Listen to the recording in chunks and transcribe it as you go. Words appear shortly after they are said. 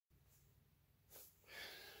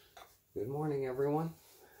Good morning, everyone.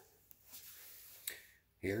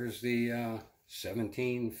 Here's the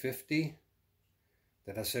 1750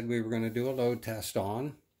 that I said we were going to do a load test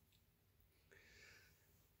on.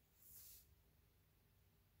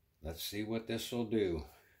 Let's see what this will do.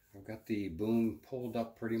 I've got the boom pulled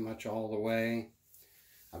up pretty much all the way.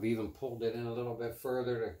 I've even pulled it in a little bit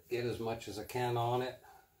further to get as much as I can on it.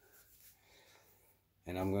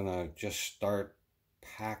 And I'm going to just start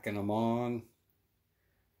packing them on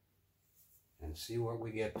and see what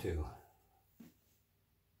we get to.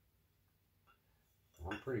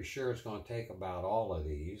 I'm pretty sure it's going to take about all of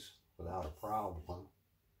these without a problem,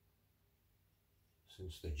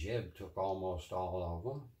 since the jib took almost all of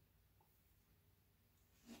them.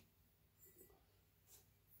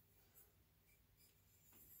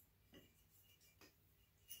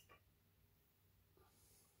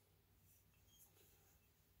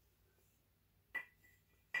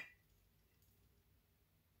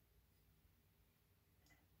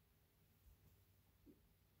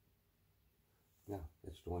 Yeah,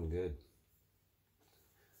 it's doing good.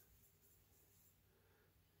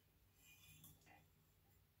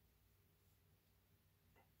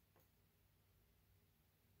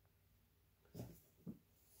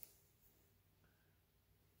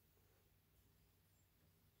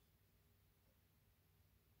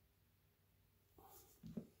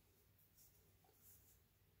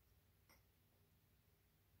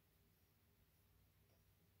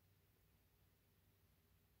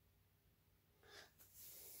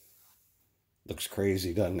 Looks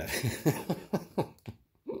crazy, doesn't it?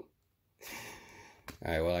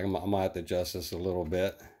 Alright, well, I'm going to have to adjust this a little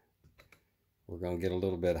bit. We're going to get a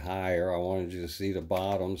little bit higher. I wanted you to see the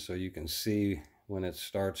bottom so you can see when it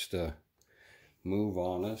starts to move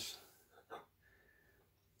on us.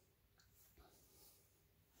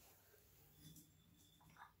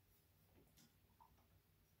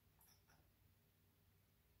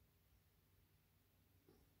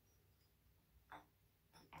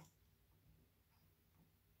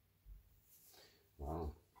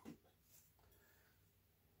 Wow.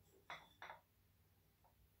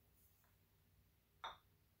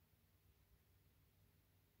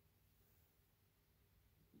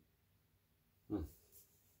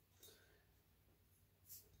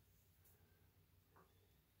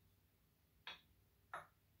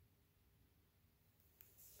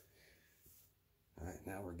 Alright,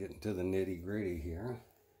 now we're getting to the nitty-gritty here.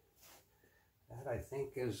 That, I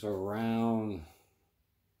think, is around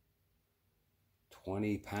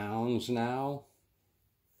 20 pounds now.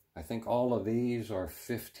 I think all of these are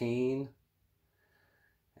 15.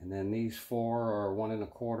 And then these 4 are 1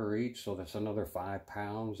 1/4 each, so that's another 5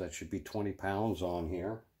 pounds. That should be 20 pounds on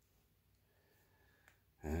here.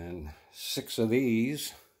 And 6 of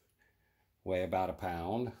these weigh about a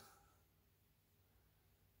pound.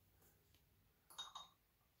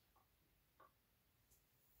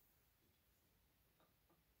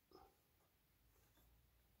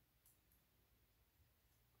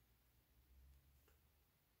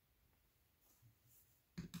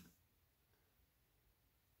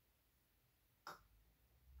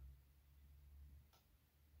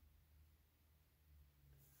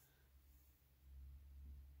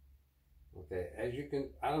 Okay, as you can,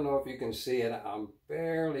 I don't know if you can see it, I'm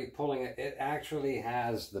barely pulling it. It actually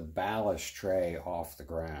has the ballast tray off the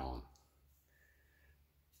ground.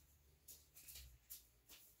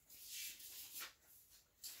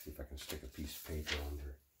 See if I can stick a piece of paper under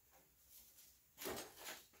it.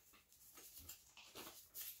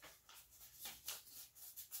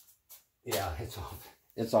 Yeah,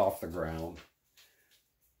 it's off the ground.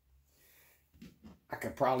 I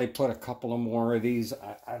could probably put a couple of more of these.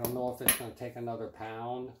 I don't know if it's going to take another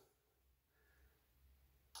pound.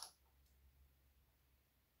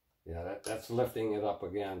 Yeah, that's lifting it up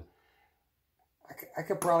again. I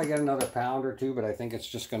could probably get another pound or two, but I think it's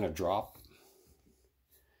just going to drop.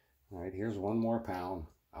 All right, here's 1 more pound.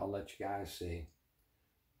 I'll let you guys see.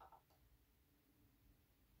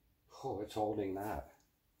 Oh, it's holding that.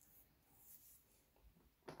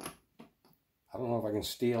 I don't know if I can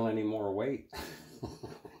steal any more weight.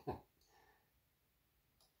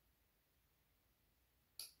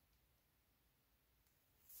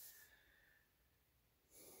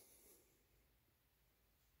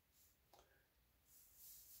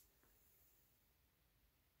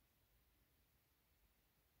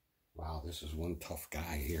 Wow, this is one tough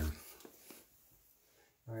guy here.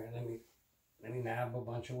 All right, let me nab a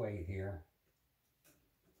bunch of weight here.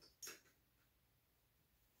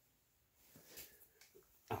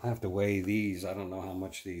 I'll have to weigh these. I don't know how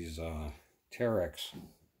much these Terex.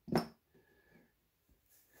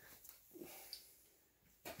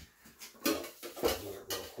 Do it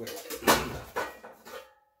real quick.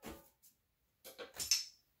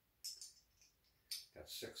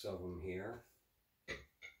 6 of them here.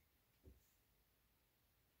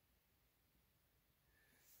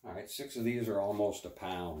 All right, 6 of these are almost a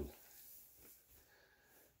pound.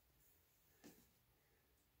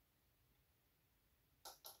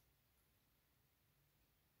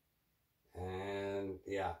 And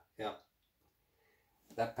yeah,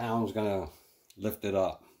 that pound's gonna lift it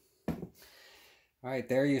up. All right,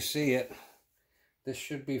 there you see it. This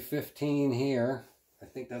should be 15 here. I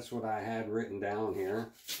think that's what I had written down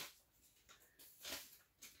here.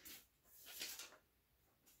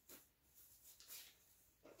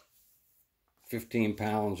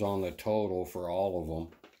 £15 on the total for all of them.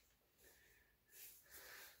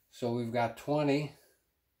 So we've got 20,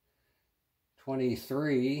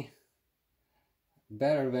 23,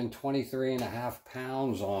 better than 23.5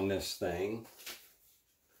 pounds on this thing.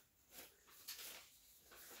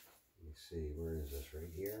 Let me see, where is this? Right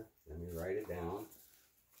here. Let me write it down.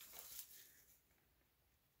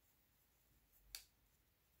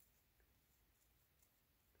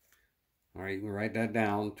 All right, you can write that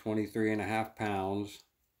down, 23.5 pounds.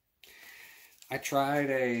 I tried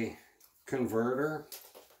a converter,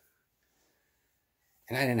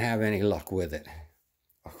 and I didn't have any luck with it.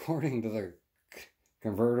 According to the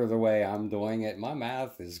converter, the way I'm doing it, my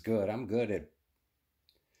math is good. I'm good at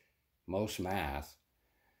most math.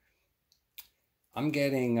 I'm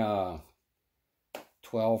getting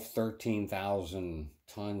 13,000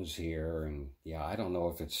 tons here, and yeah, I don't know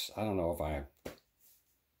if I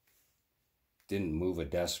didn't move a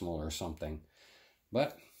decimal or something,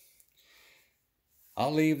 but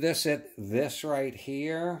I'll leave this at this right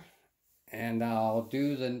here, and I'll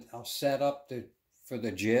set up for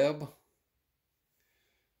the jib.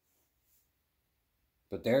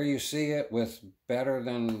 But there you see it with better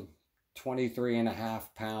than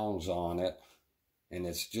 23.5 pounds on it, and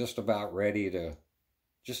it's just about ready to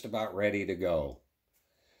go.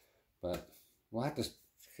 But we'll have to,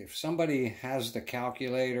 if somebody has the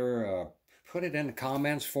calculator, put it in the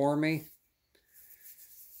comments for me.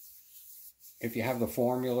 If you have the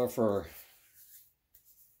formula for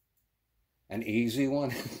an easy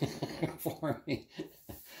one for me,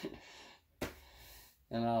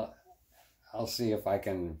 and I'll see if I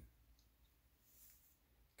can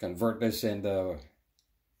convert this into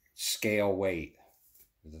scale weight.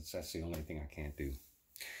 That's the only thing I can't do.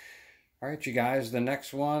 All right, you guys, the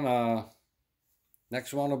next one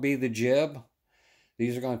will be the jib.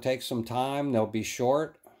 These are going to take some time. They'll be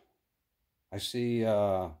short. I see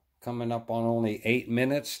coming up on only 8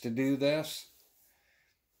 minutes to do this.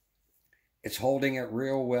 It's holding it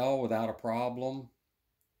real well without a problem.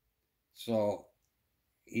 So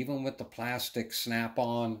even with the plastic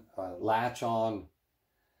snap-on, latch-on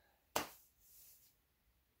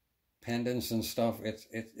pendants and stuff,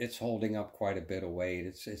 it's holding up quite a bit of weight.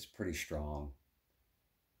 It's pretty strong.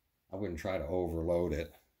 I wouldn't try to overload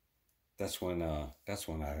it. That's when I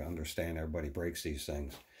understand everybody breaks these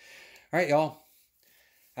things. All right, y'all.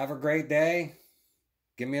 Have a great day.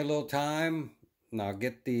 Give me a little time, and I'll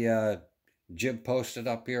get the jib posted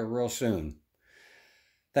up here real soon.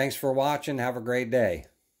 Thanks for watching. Have a great day.